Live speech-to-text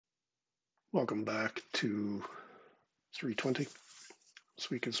Welcome back to 320. This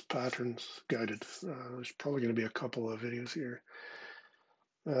week is patterns guided. There's probably going to be a couple of videos here.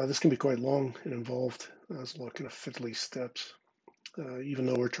 This can be quite long and involved. There's a lot of kind of fiddly steps. Even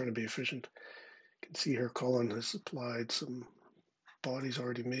though we're trying to be efficient, you can see here Colin has applied some bodies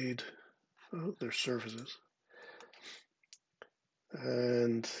already made. Their surfaces.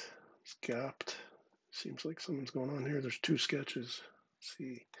 And it's gapped. Seems like something's going on here. There's two sketches. Let's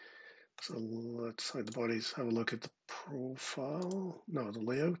see. So let's hide the bodies, have a look at the profile. No, the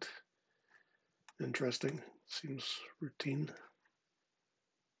layout. Interesting. Seems routine.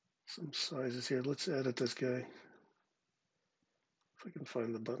 Some sizes here. Let's edit this guy. If I can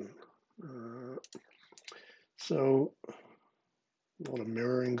find the button. So a lot of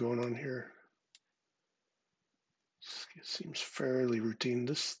mirroring going on here. It seems fairly routine.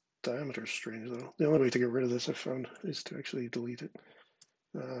 This diameter is strange though. The only way to get rid of this I found is to actually delete it.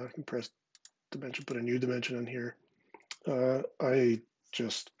 I can press dimension, put a new dimension in here. I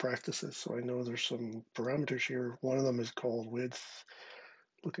just practice this, so I know there's some parameters here. One of them is called width.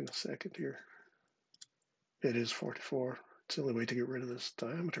 Look in a second here. It is 44. It's the only way to get rid of this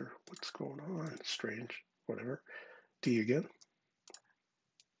diameter. What's going on? Strange. Whatever. D again.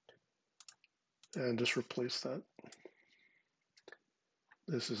 And just replace that.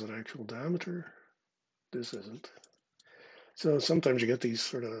 This is an actual diameter. This isn't. So sometimes you get these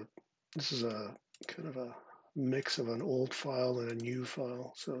sort of, this is a kind of a mix of an old file and a new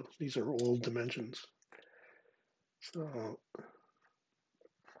file. So these are old dimensions. So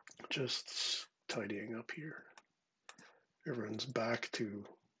just tidying up here. Everyone's back to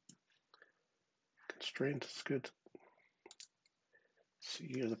constraint. It's good.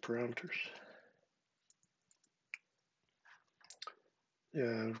 See here the parameters.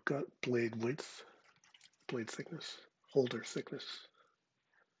 Yeah, I've got blade width, blade thickness, holder thickness.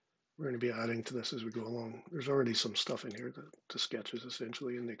 We're going to be adding to this as we go along. There's already some stuff in here, the sketches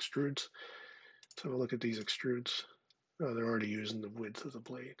essentially, and the extrudes. Let's have a look at these extrudes. Oh, they're already using the width of the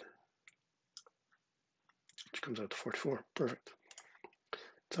blade, which comes out to 44. Perfect.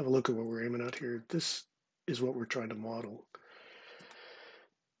 Let's have a look at what we're aiming at here. This is what we're trying to model.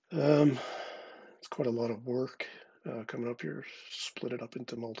 It's quite a lot of work coming up here. Split it up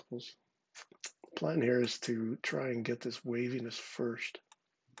into multiples. The plan here is to try and get this waviness first.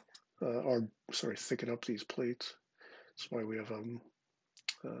 Or sorry, thicken up these plates. That's why we have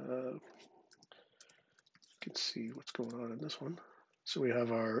you can see what's going on in this one. So we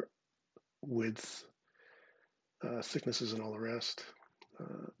have our width, thicknesses, and all the rest.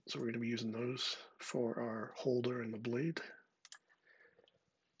 So we're going to be using those for our holder and the blade.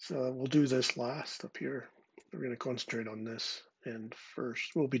 So we'll do this last up here. We're going to concentrate on this, and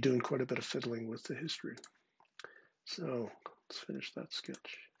first we'll be doing quite a bit of fiddling with the history. So let's finish that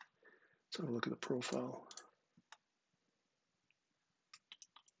sketch. Let's have a look at the profile.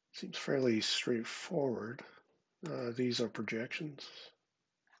 Seems fairly straightforward. These are projections,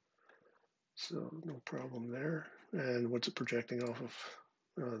 so no problem there. And what's it projecting off of?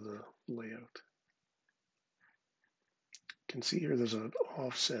 The layout. You can see here there's an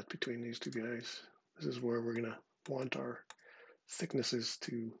offset between these two guys. This is where we're going to want our thicknesses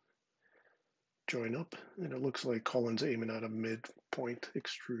to join up, and it looks like Colin's aiming at a midpoint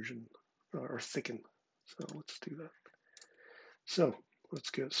extrusion or thicken. So let's do that. So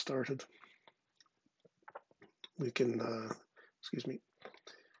let's get started. We can, excuse me,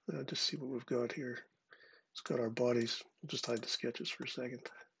 just see what we've got here. It's got our bodies. We'll just hide the sketches for a second.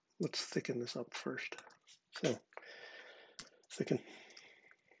 Let's thicken this up first. So, thicken.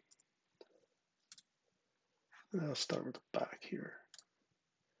 I'll start with the back here.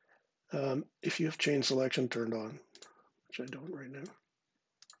 If you have chain selection turned on, which I don't right now,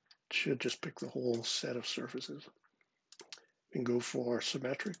 it should just pick the whole set of surfaces. And go for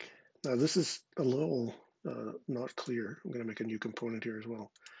symmetric. Now this is a little not clear. I'm going to make a new component here as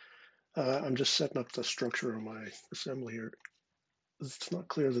well. I'm just setting up the structure of my assembly here. It's not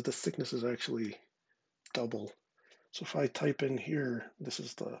clear that the thickness is actually double. So if I type in here, this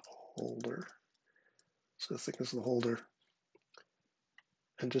is the holder. So the thickness of the holder.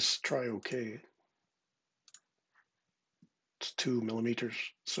 And just try OK. It's 2 millimeters.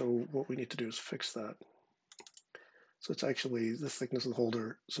 So what we need to do is fix that. So it's actually the thickness of the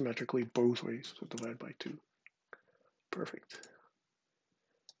holder symmetrically both ways. So divide by 2. Perfect.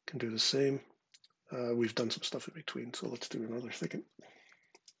 Can do the same. We've done some stuff in between, so let's do another thicken.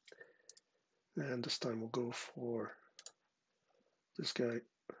 And this time we'll go for this guy.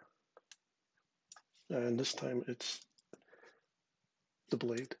 And this time it's the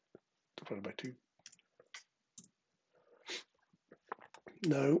blade divided by 2.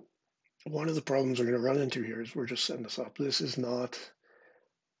 Now, One of the problems we're going to run into here is we're just setting this up. This is not,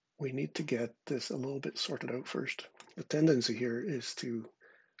 we need to get this a little bit sorted out first. The tendency here is to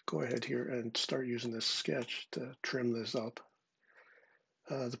go ahead here and start using this sketch to trim this up.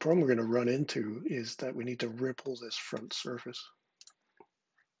 The problem we're going to run into is that we need to ripple this front surface.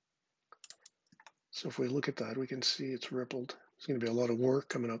 So if we look at that, we can see it's rippled. There's going to be a lot of work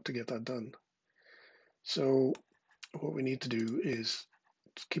coming up to get that done. So what we need to do is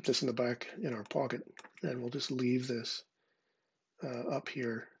keep this in the back in our pocket, and we'll just leave this up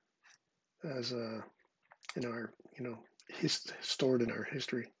here as in our, stored in our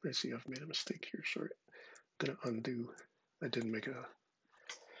history. I see I've made a mistake here. Sorry, I'm going to undo. I didn't make a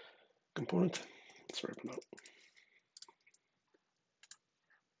component. Sorry about that.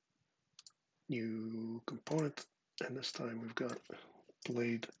 New component, and this time we've got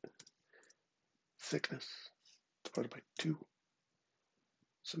blade thickness divided by 2,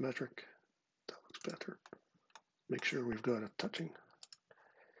 symmetric. That looks better. Make sure we've got a touching.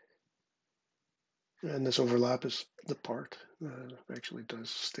 And this overlap is the part that actually does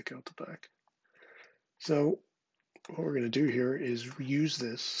stick out the back. So what we're going to do here is use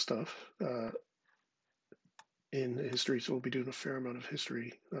this stuff in history. So we'll be doing a fair amount of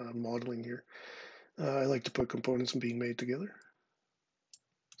history modeling here. I like to put components being made together.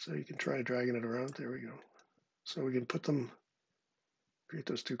 So you can try dragging it around. There we go. So we can put them, create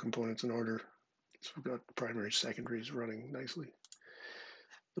those 2 components in order. So we've got primaries, secondaries running nicely.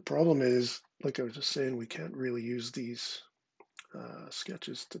 The problem is, like I was just saying, we can't really use these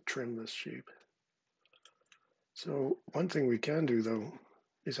sketches to trim this shape. So one thing we can do though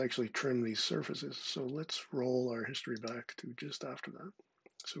is actually trim these surfaces. So let's roll our history back to just after that.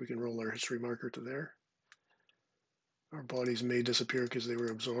 So we can roll our history marker to there. Our bodies may disappear because they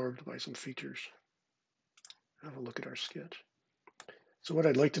were absorbed by some features. Have a look at our sketch. So what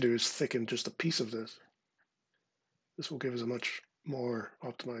I'd like to do is thicken just a piece of this. This will give us a much more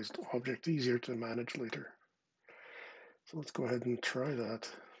optimized object, easier to manage later. So let's go ahead and try that.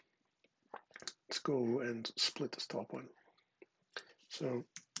 Let's go and split this top one. So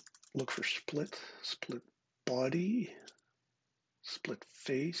look for split, split body, split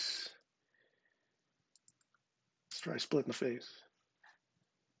face. Let's try splitting the face.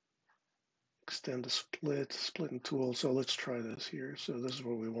 Extend the split, splitting tool. So let's try this here. So this is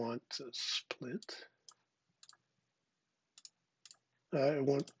what we want to split. I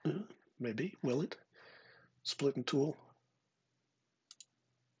want, maybe, will it? Splitting tool.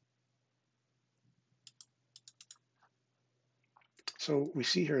 So we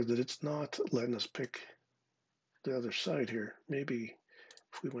see here that it's not letting us pick the other side here. Maybe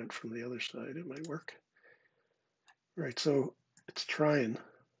if we went from the other side, it might work. Right, so it's trying.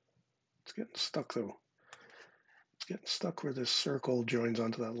 It's getting stuck though. It's getting stuck where this circle joins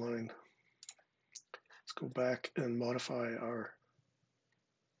onto that line. Let's go back and modify our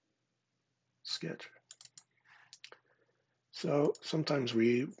sketch. So sometimes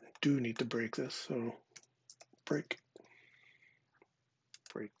we do need to break this. So break.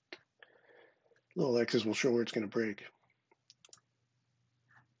 Little X's will show where it's going to break.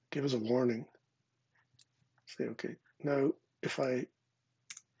 Give us a warning. Say, okay, now if I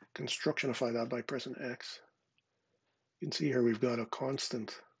constructionify that by pressing X, you can see here we've got a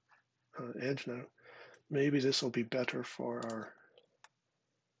constant edge now. Maybe this will be better for our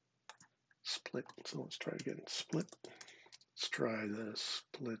split. So let's try again, split. Let's try the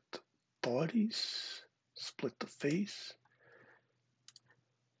split bodies, split the face.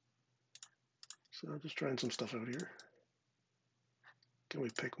 So I'm just trying some stuff out here. Can we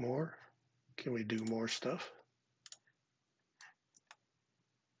pick more? Can we do more stuff?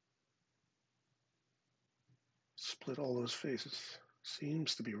 Split all those faces.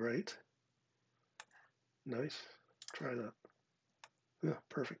 Seems to be right. Nice. Try that. Yeah,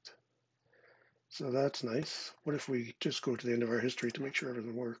 perfect. So that's nice. What if we just go to the end of our history to make sure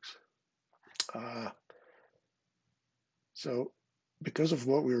everything works? So because of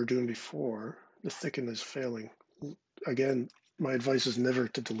what we were doing before, the thicken is failing. Again, my advice is never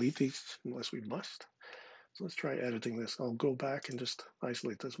to delete these unless we must. So let's try editing this. I'll go back and just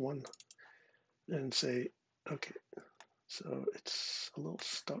isolate this one and say, okay, so it's a little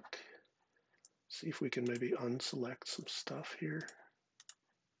stuck. See if we can maybe unselect some stuff here.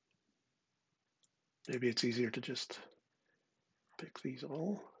 Maybe it's easier to just pick these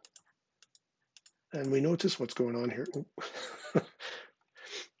all. And we notice what's going on here.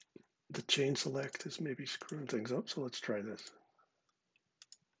 The chain select is maybe screwing things up, so let's try this.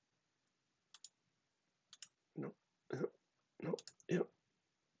 No, no, no, yep,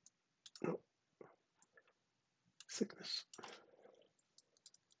 no. Thickness.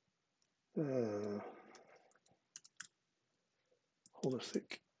 Hold a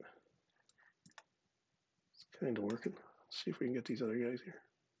thick. It's kind of working. Let's see if we can get these other guys here.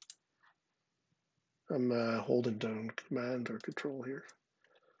 I'm holding down Command or Control here.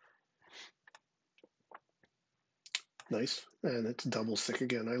 Nice. And it's double thick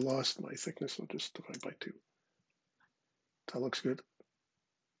again. I lost my thickness, so I'll just divide by 2. That looks good.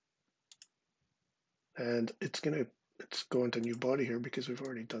 And it's go into new body here because we've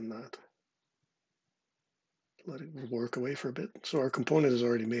already done that. Let it work away for a bit. So our component is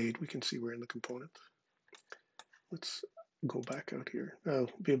already made. We can see we're in the component. Let's go back out here. Now,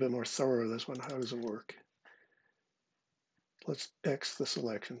 be a bit more thorough this one. How does it work? Let's X the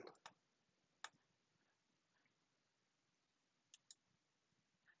selection.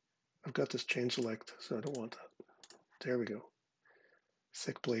 I've got this chain select, so I don't want that. There we go.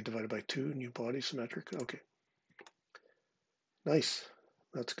 Thick blade divided by 2, new body, symmetric. Okay. Nice.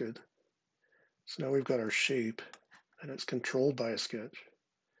 That's good. So now we've got our shape, and it's controlled by a sketch.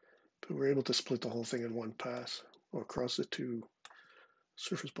 But we're able to split the whole thing in one pass, or across the 2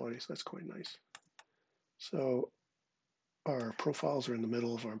 surface bodies. That's quite nice. So our profiles are in the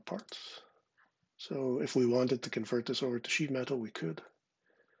middle of our parts. So if we wanted to convert this over to sheet metal, we could.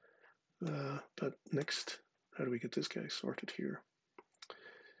 But next, how do we get this guy sorted here?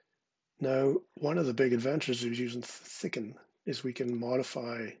 Now, one of the big advantages of using thicken is we can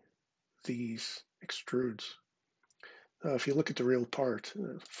modify these extrudes. If you look at the real part,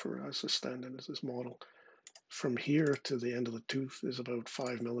 for us as stand-in as this model, from here to the end of the tooth is about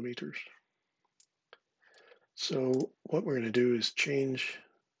 5 millimeters. So what we're going to do is change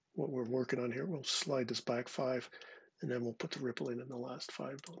what we're working on here. We'll slide this back 5, and then we'll put the ripple in the last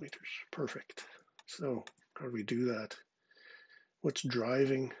 5 millimeters. Perfect. So how do we do that? What's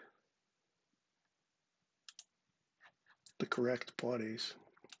driving the correct bodies?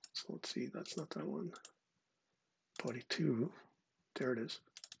 So let's see, that's not that one. Body 2, there it is.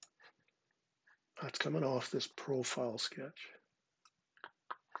 That's coming off this profile sketch.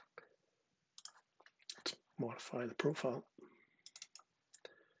 Let's modify the profile.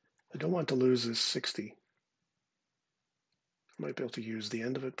 I don't want to lose this 60. I might be able to use the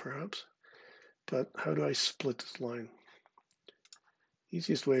end of it perhaps. But how do I split this line?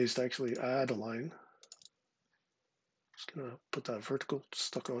 Easiest way is to actually add a line. Just gonna put that vertical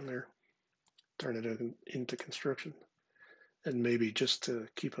stuck on there, turn it into construction, and maybe just to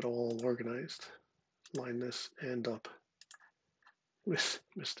keep it all organized, line this end up with,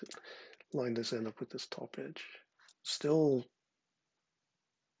 missed it, line this end up with this top edge. Still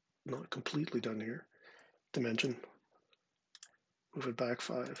not completely done here. Dimension, move it back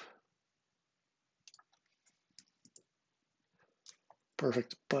 5.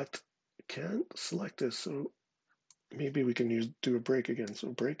 Perfect, but can't select this, so maybe we can do a break again. So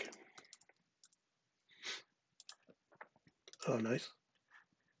break. Oh, nice.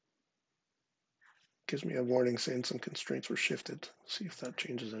 Gives me a warning saying some constraints were shifted. See if that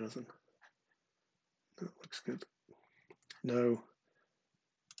changes anything. That looks good. Now,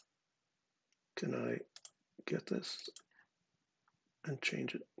 can I get this and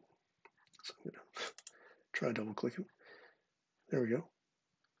change it? So I'm gonna try double clicking. There we go.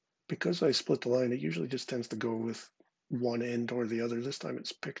 Because I split the line, it usually just tends to go with one end or the other. This time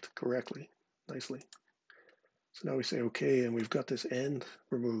it's picked correctly, nicely. So now we say okay, and we've got this end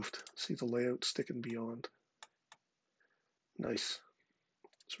removed. See the layout sticking beyond. Nice.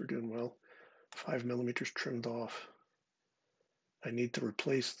 So we're doing well. 5 millimeters trimmed off. I need to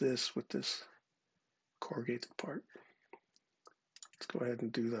replace this with this corrugated part. Let's go ahead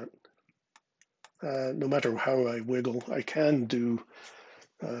and do that. No matter how I wiggle, I can do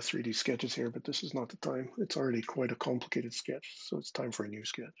 3D sketches here, but this is not the time. It's already quite a complicated sketch, so it's time for a new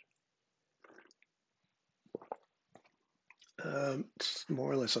sketch. It's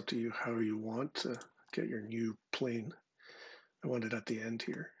more or less up to you how you want to get your new plane. I want it at the end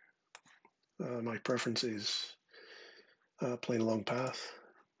here. My preference is plane along path.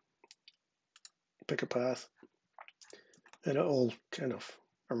 Pick a path, and it'll kind of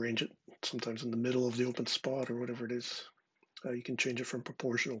arrange it sometimes in the middle of the open spot or whatever it is. You can change it from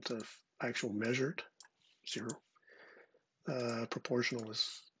proportional to actual measured, 0. Proportional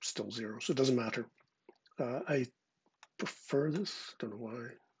is still 0, so it doesn't matter. I prefer this, don't know why.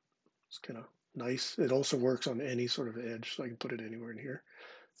 It's kind of nice. It also works on any sort of edge, so I can put it anywhere in here.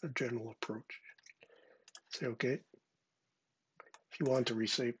 A general approach. Say okay. If you want to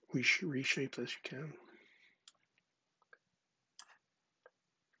reshape this, you can.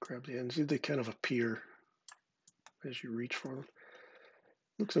 Grab the ends. They kind of appear as you reach for them.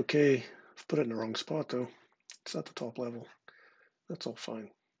 Looks okay. I've put it in the wrong spot though. It's at the top level. That's all fine.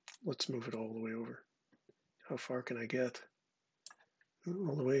 let's move it all the way over. How far can I get?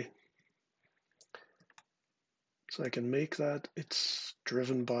 All the way. So I can make that, it's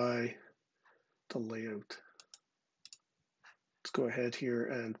driven by the layout. Let's go ahead here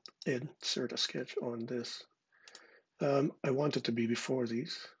and insert a sketch on this. I want it to be before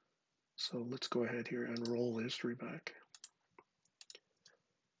these. So let's go ahead here and roll the history back.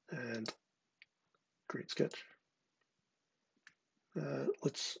 And create sketch.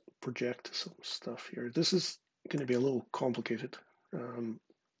 Let's project some stuff here. This is going to be a little complicated.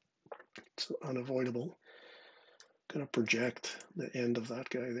 It's unavoidable. Going to project the end of that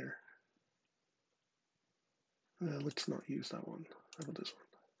guy there. Let's not use that one. How about this one?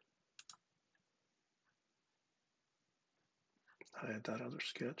 Hide that other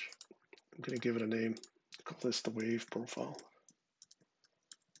sketch. I'm going to give it a name. Call this the wave profile.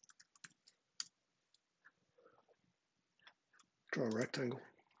 Draw a rectangle.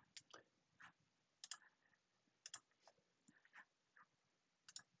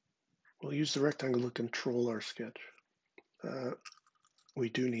 We'll use the rectangle to control our sketch. We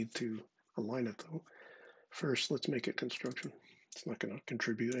do need to align it though. First, let's make it construction. It's not going to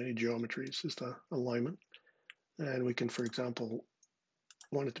contribute any geometry, it's just an alignment. And we can, for example,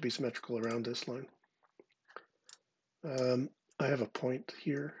 want it to be symmetrical around this line. I have a point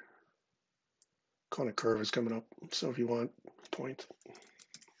here. Conic curve is coming up. So if you want a point,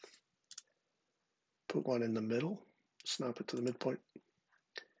 put one in the middle, snap it to the midpoint,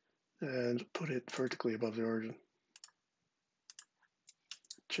 and put it vertically above the origin.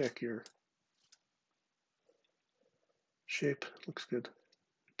 Check your shape, looks good.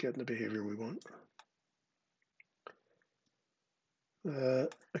 Getting the behavior we want.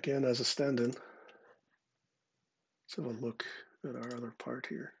 Again, as a stand-in, let's have a look at our other part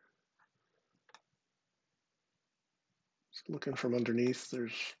here. So looking from underneath,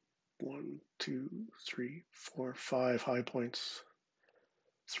 there's 1, 2, 3, 4, 5 high points,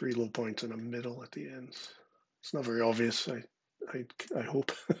 3 low points, and a middle at the ends. It's not very obvious. I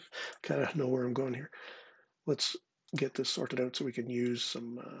hope. Kind of know where I'm going here. Let's get this sorted out so we can use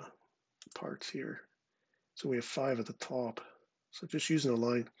some parts here. So we have 5 at the top. So just using a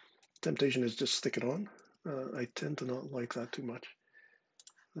line. Temptation is just stick it on. I tend to not like that too much.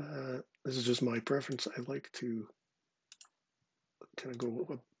 This is just my preference. I like to kind of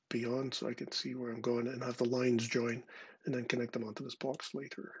go beyond so I can see where I'm going and have the lines join and then connect them onto this box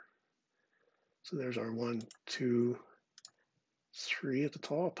later. So there's our 1, 2, 3 at the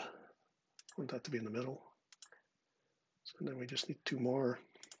top. I want that to be in the middle. So then we just need 2 more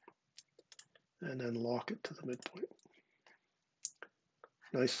and then lock it to the midpoint.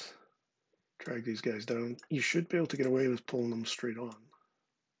 Nice. Drag these guys down. You should be able to get away with pulling them straight on.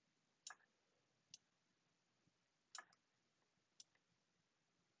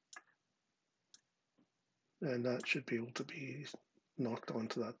 And that should be able to be knocked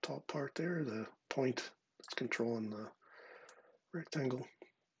onto that top part there, the point that's controlling the rectangle.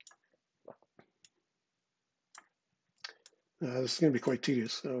 This is going to be quite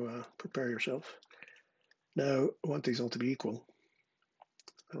tedious, so prepare yourself. Now, I want these all to be equal.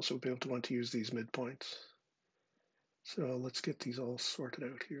 I also be able to want to use these midpoints. So let's get these all sorted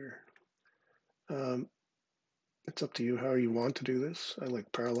out here. It's up to you how you want to do this. I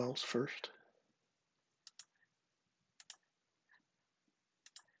like parallels first.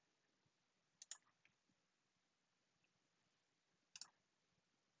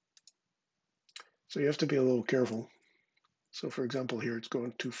 So you have to be a little careful. So for example, here it's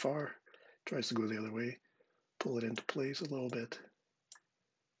going too far. Tries to go the other way. Pull it into place a little bit.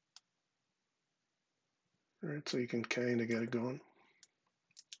 All right, so you can kind of get it going.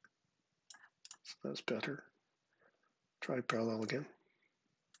 So that's better. Try parallel again.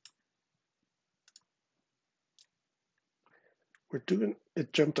 We're doing,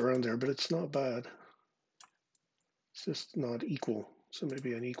 it jumped around there, but it's not bad. It's just not equal. So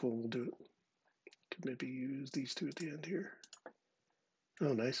maybe an equal will do it. Could maybe use these 2 at the end here.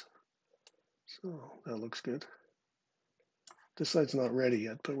 Oh, nice. So that looks good. This side's not ready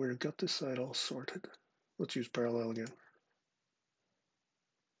yet, but we've got this side all sorted. Let's use parallel again.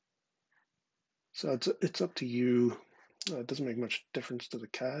 So it's up to you. It doesn't make much difference to the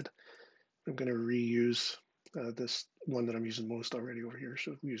CAD. I'm going to reuse this one that I'm using most already over here.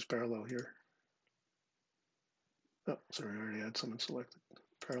 So we use parallel here. Oh, sorry, I already had someone selected.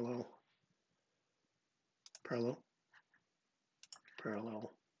 Parallel, parallel,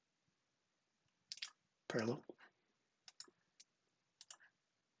 parallel, parallel.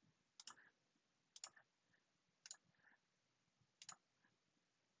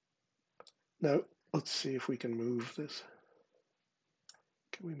 Now, let's see if we can move this.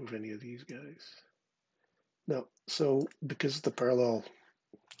 Can we move any of these guys? No. So because of the parallel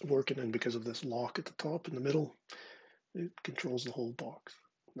working and because of this lock at the top in the middle, it controls the whole box.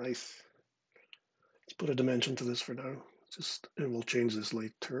 Nice. Let's put a dimension to this for now. And we'll change this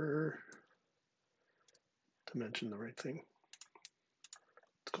later to mention the right thing.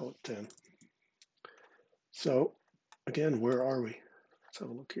 Let's call it 10. So again, where are we? Let's have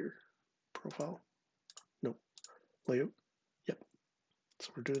a look here. Profile. Nope. Layout. Yep.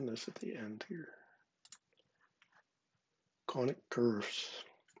 So we're doing this at the end here. Conic curves.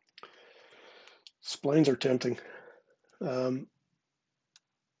 Splines are tempting.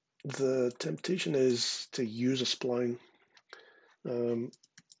 The temptation is to use a spline. I'm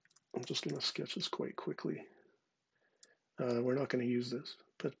just going to sketch this quite quickly. We're not going to use this,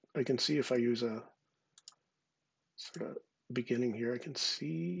 but I can see if I use a sort of beginning here, I can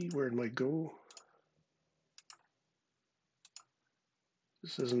see where it might go.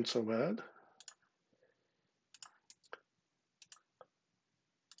 This isn't so bad.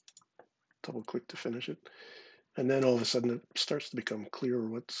 Double click to finish it. And then all of a sudden it starts to become clearer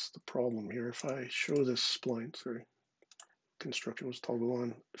what's the problem here. If I show this spline, sorry, construction was toggle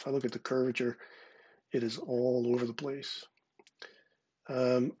on. If I look at the curvature, it is all over the place.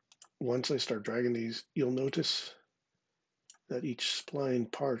 Once I start dragging these, you'll notice that each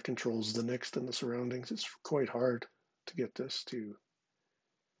spline part controls the next in the surroundings. It's quite hard to get this to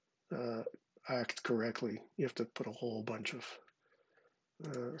act correctly. You have to put a whole bunch of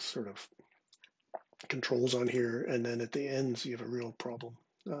sort of controls on here, and then at the ends you have a real problem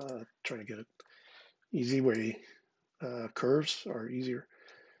trying to get it. Easy way, curves are easier.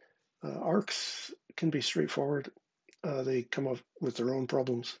 Arcs can be straightforward. They come up with their own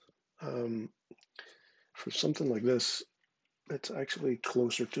problems. For something like this, it's actually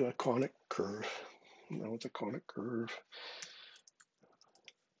closer to a conic curve. Now it's a conic curve.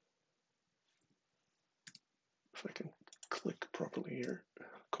 If I can click properly here,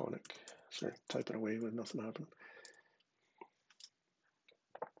 conic. Sorry, type it away with nothing happen.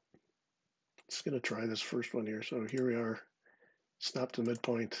 Just going to try this first one here. So here we are, snap to the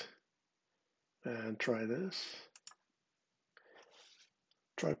midpoint, and try this.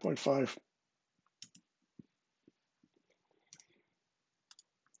 Try 0.5.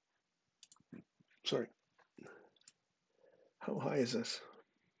 Sorry. How high is this?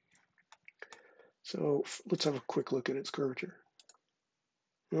 So let's have a quick look at its curvature.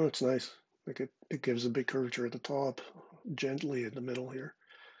 Oh, it's nice. Like it gives a big curvature at the top, gently in the middle here.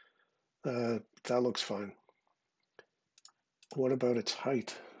 That looks fine. What about its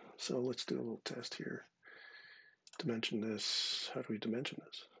height? So let's do a little test here. Dimension this. How do we dimension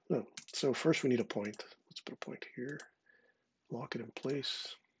this? Oh, so first we need a point. Let's put a point here. Lock it in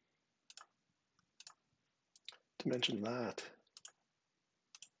place. Dimension that.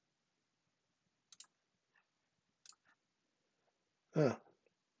 Ah,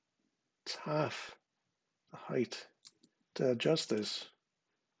 it's half the height. To adjust this,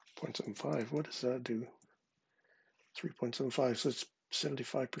 0.75, what does that do? 3.75, so it's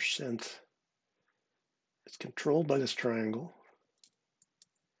 75%. It's controlled by this triangle.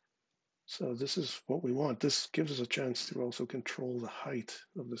 So this is what we want. This gives us a chance to also control the height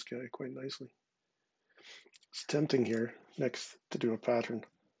of this guy quite nicely. It's tempting here next to do a pattern.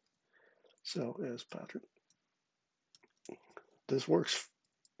 So as pattern. This works.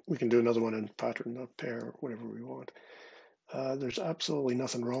 We can do another one in pattern, not pair, whatever we want. There's absolutely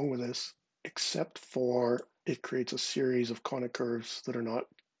nothing wrong with this, except for it creates a series of conic curves that are not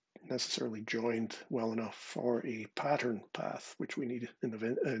necessarily joined well enough for a pattern path, which we need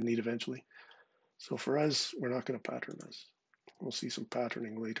eventually. So for us, we're not going to pattern this. We'll see some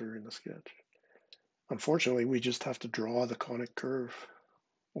patterning later in the sketch. Unfortunately, we just have to draw the conic curve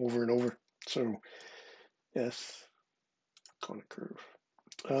over and over. So yes, conic curve.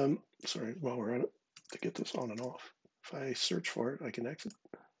 Sorry, while we're on it, to get this on and off, if I search for it, I can exit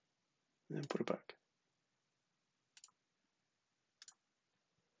and then put it back.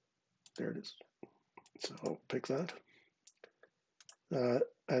 There it is. So I'll pick that.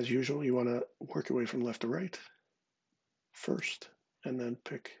 As usual, you want to work your way from left to right first, and then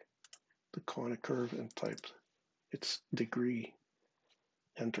pick the conic curve and type its degree,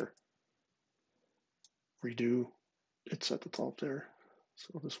 enter. Redo, it's at the top there. So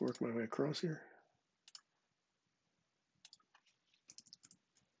I'll just work my way across here.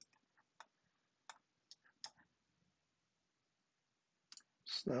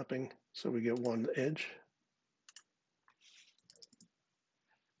 Snapping, so we get one edge.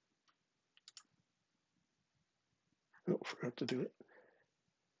 Oh, forgot to do it.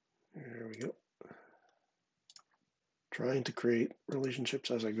 There we go. trying to create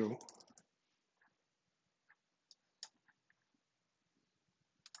relationships as I go.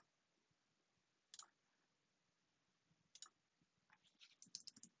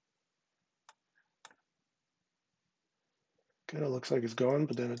 Kind of looks like it's gone,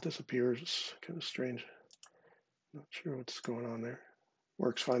 but then it disappears. It's kind of strange. Not sure what's going on there.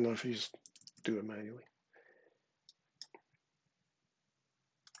 Works fine though if you just do it manually.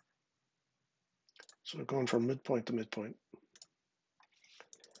 So going from midpoint to midpoint,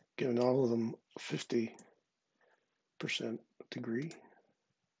 giving all of them 50% degree.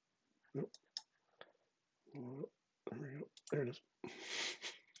 Nope. There we go. There it is.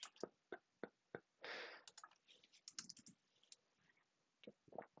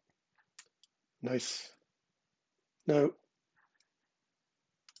 Nice. Now,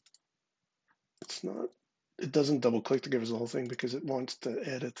 it's not, it doesn't double click to give us the whole thing because it wants to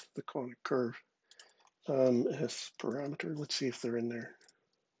edit the conic curve. As parameter, let's see if they're in there.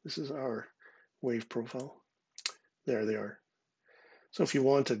 This is our wave profile. There they are. So if you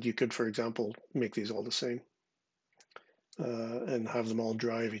wanted, you could, for example, make these all the same and have them all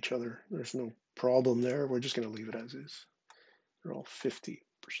drive each other. There's no problem there. We're just going to leave it as is. They're all 50%.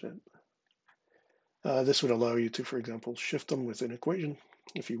 This would allow you to, for example, shift them with an equation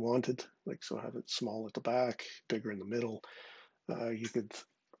if you wanted, like so have it small at the back, bigger in the middle. You could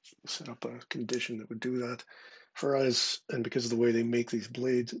set up a condition that would do that. For us, and because of the way they make these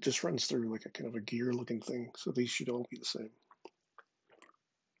blades, it just runs through like a kind of a gear looking thing. So these should all be the same.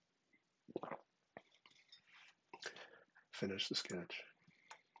 Finish the sketch.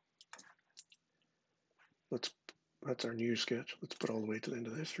 That's our new sketch. Let's put all the way to the end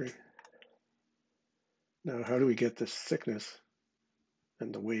of the history. Now, how do we get this thickness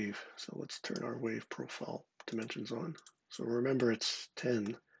and the wave? So let's turn our wave profile dimensions on. So remember it's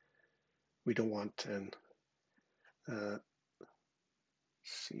 10. We don't want 10.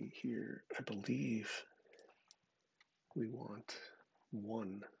 See here, I believe we want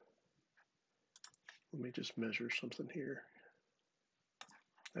 1. Let me just measure something here.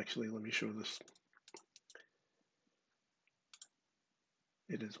 Actually, let me show this.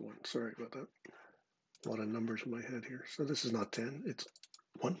 It is 1. Sorry about that. A lot of numbers in my head here. So this is not 10, it's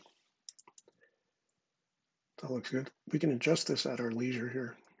 1. That looks good. We can adjust this at our leisure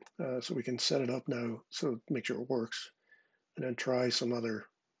here. So we can set it up now so make sure it works and then try some other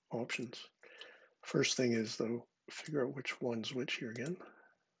options. First thing is though, figure out which one's which here again.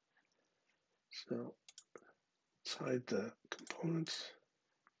 So let's hide the components,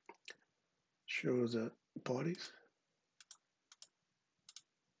 show the bodies.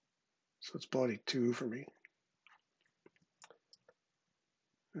 So it's body 2 for me.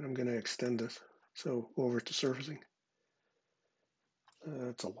 And I'm going to extend this. So over to surfacing.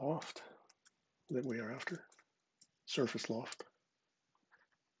 It's a loft that we are after. Surface loft.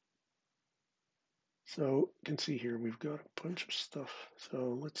 So you can see here we've got a bunch of stuff.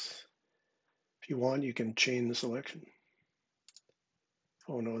 So let's, if you want, you can chain the selection.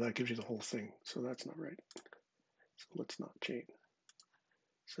 Oh no, that gives you the whole thing. So that's not right. So let's not chain.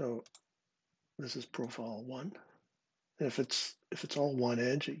 So this is profile 1. And if it's all one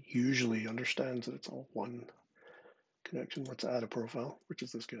edge, it usually understands that it's all one connection. Let's add a profile, which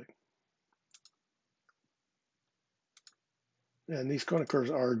is this guy. And these conic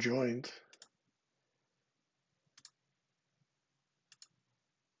curves are joined.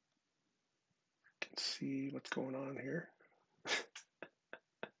 You can see what's going on here.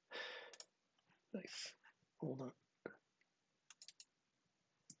 Nice. Hold on.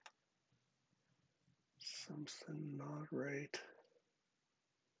 Something not right.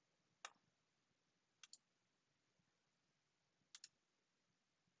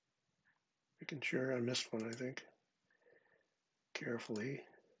 Making sure I missed one, I think. Carefully.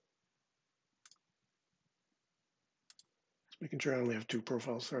 Just making sure I only have 2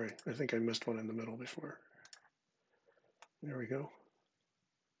 profiles. Sorry, I think I missed one in the middle before. There we go.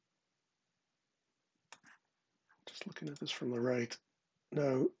 Just looking at this from the right.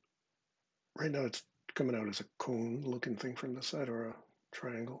 Now, right now it's coming out as a cone looking thing from the side or a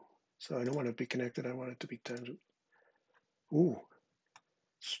triangle. So I don't want it to be connected, I want it to be tangent. Ooh,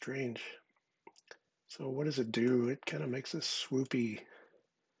 strange. So what does it do? It kind of makes this swoopy,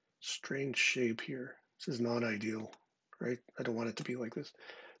 strange shape here. This is not ideal, right? I don't want it to be like this.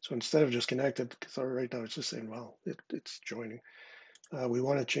 So instead of just connected, because right now it's just saying, well, it's joining. We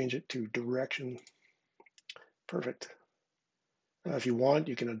want to change it to direction. Perfect. If you want,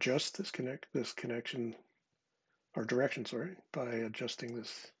 you can adjust this connection, or direction, sorry, by adjusting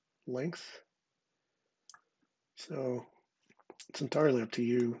this length. So it's entirely up to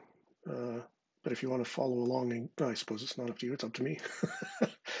you. But if you want to follow along, and I suppose it's not up to you, it's up to me.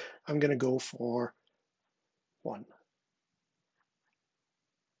 I'm going to go for 1.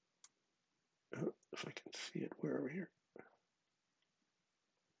 If I can see it, where are we here?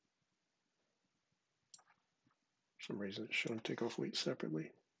 For some reason it's showing takeoff weight separately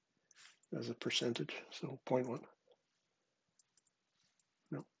as a percentage. So 0.1.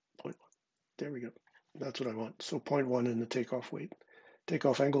 No, 0.1. There we go. That's what I want. So 0.1 in the takeoff weight.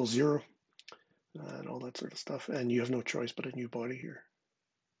 Takeoff angle 0, and all that sort of stuff. And you have no choice but a new body here.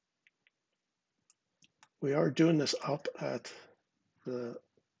 We are doing this up at the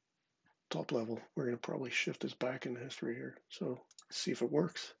top level. We're going to probably shift this back in history here. So see if it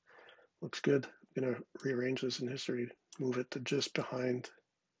works. Looks good. I'm going to rearrange this in history, move it to just behind.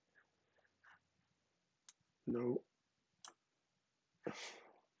 No.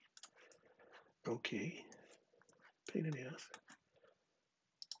 Okay. Pain in the ass.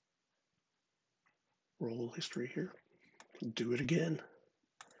 Roll history here. Do it again.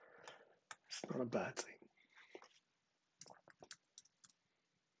 It's not a bad thing.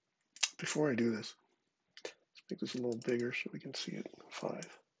 Before I do this, let's make this a little bigger so we can see it.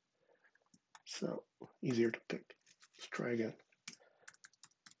 5. So easier to pick. Let's try again.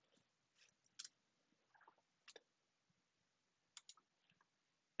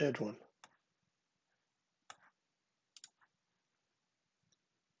 Edge 1.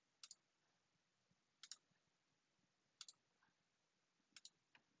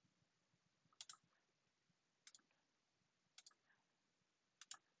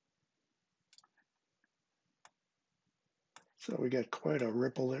 So we get quite a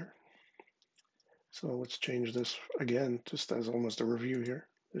ripple there. So let's change this again, just as almost a review here.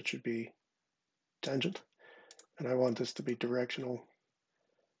 It should be tangent, and I want this to be directional.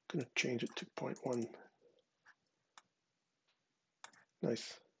 I'm going to change it to 0.1.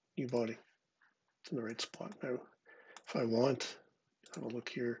 Nice, new body. It's in the right spot now. If I want, have a look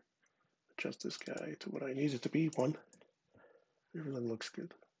here, adjust this guy to what I need it to be, 1. Everything looks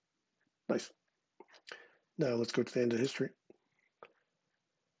good. Nice. Now let's go to the end of history.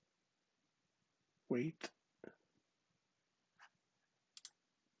 Wait.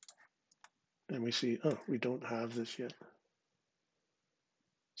 And we see, oh, we don't have this yet.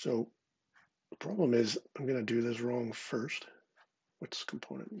 So the problem is I'm going to do this wrong first. What's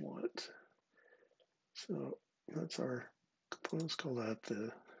component what? So that's our component. Let's call that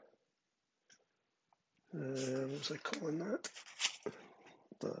the, what was I calling that?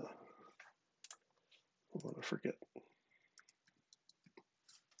 Hold on, I forget.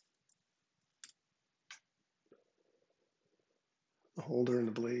 The holder and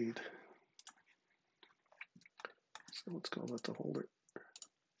the blade. So let's call that the holder.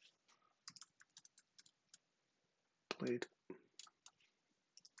 Blade.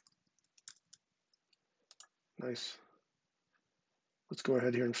 Nice. Let's go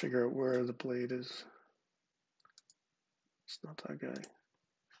ahead here and figure out where the blade is. It's not that guy.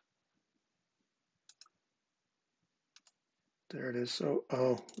 There it is. So,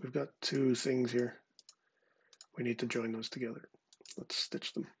 oh, we've got 2 things here. We need to join those together. Let's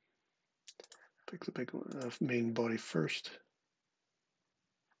stitch them. Pick the big one, main body first.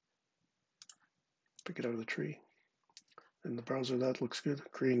 Pick it out of the tree. In the browser, that looks good.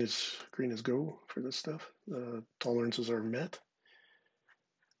 Green is go for this stuff. Tolerances are met.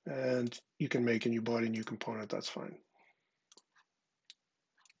 And you can make a new body, new component, that's fine.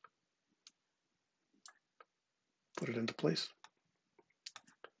 Put it into place.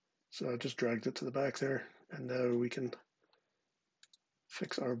 So I just dragged it to the back there, and now we can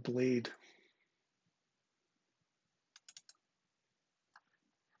fix our blade.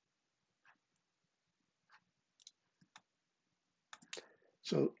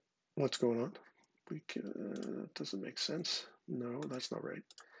 So what's going on? It doesn't make sense. No, that's not right.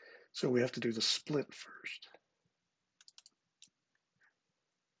 So we have to do the split first.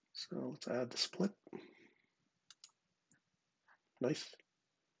 So let's add the split. Nice.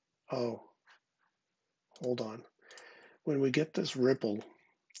 Oh, hold on. When we get this ripple,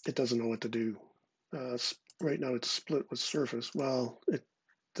 it doesn't know what to do. Right now it's split with surface. Well,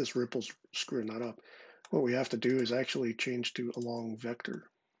 this ripple's screwing that up. What we have to do is actually change to along vector.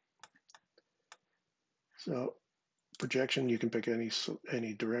 So projection, you can pick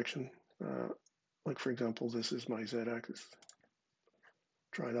any direction. Like for example, this is my z-axis.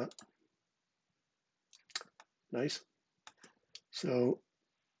 Try that. Nice. So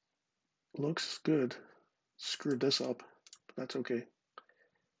looks good. Screwed this up, but that's okay.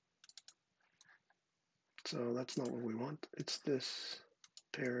 So that's not what we want. It's this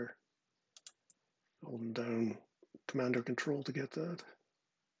pair. Holding down Command or Control to get that.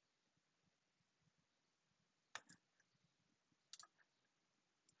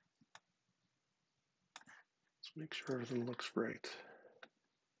 Make sure everything looks right.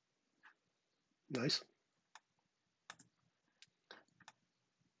 Nice.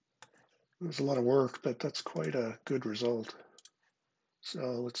 There's a lot of work, but that's quite a good result. So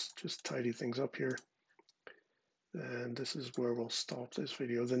let's just tidy things up here. And this is where we'll stop this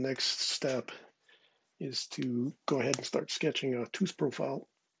video. The next step is to go ahead and start sketching a tooth profile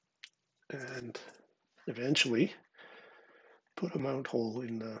and eventually put a mount hole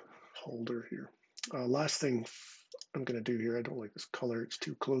in the holder here. Last thing I'm going to do here, I don't like this color. It's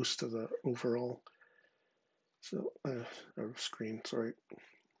too close to the overall. So, screen, sorry. Let's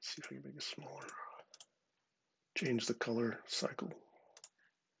see if I can make it smaller. Change the color cycle.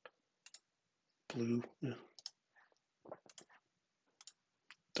 Blue, yeah.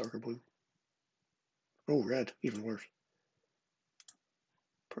 Darker blue. Oh, red, even worse.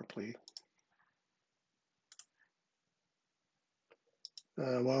 Purpley.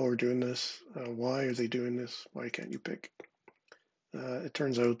 While we're doing this, why are they doing this? Why can't you pick? It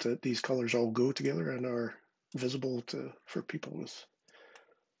turns out that these colors all go together and are visible for people with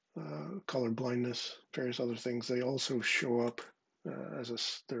color blindness, various other things. They also show up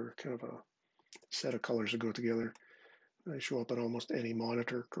they're kind of a set of colors that go together. They show up on almost any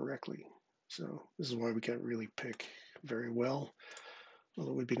monitor correctly. So this is why we can't really pick very well.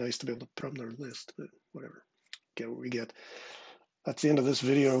 Although it would be nice to be able to put them on their list, but whatever. Get what we get. That's the end of this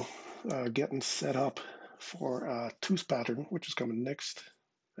video. Getting set up for a tooth pattern, which is coming next,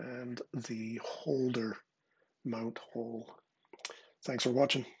 and the holder mount hole. Thanks for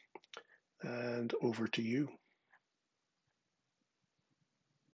watching, and over to you.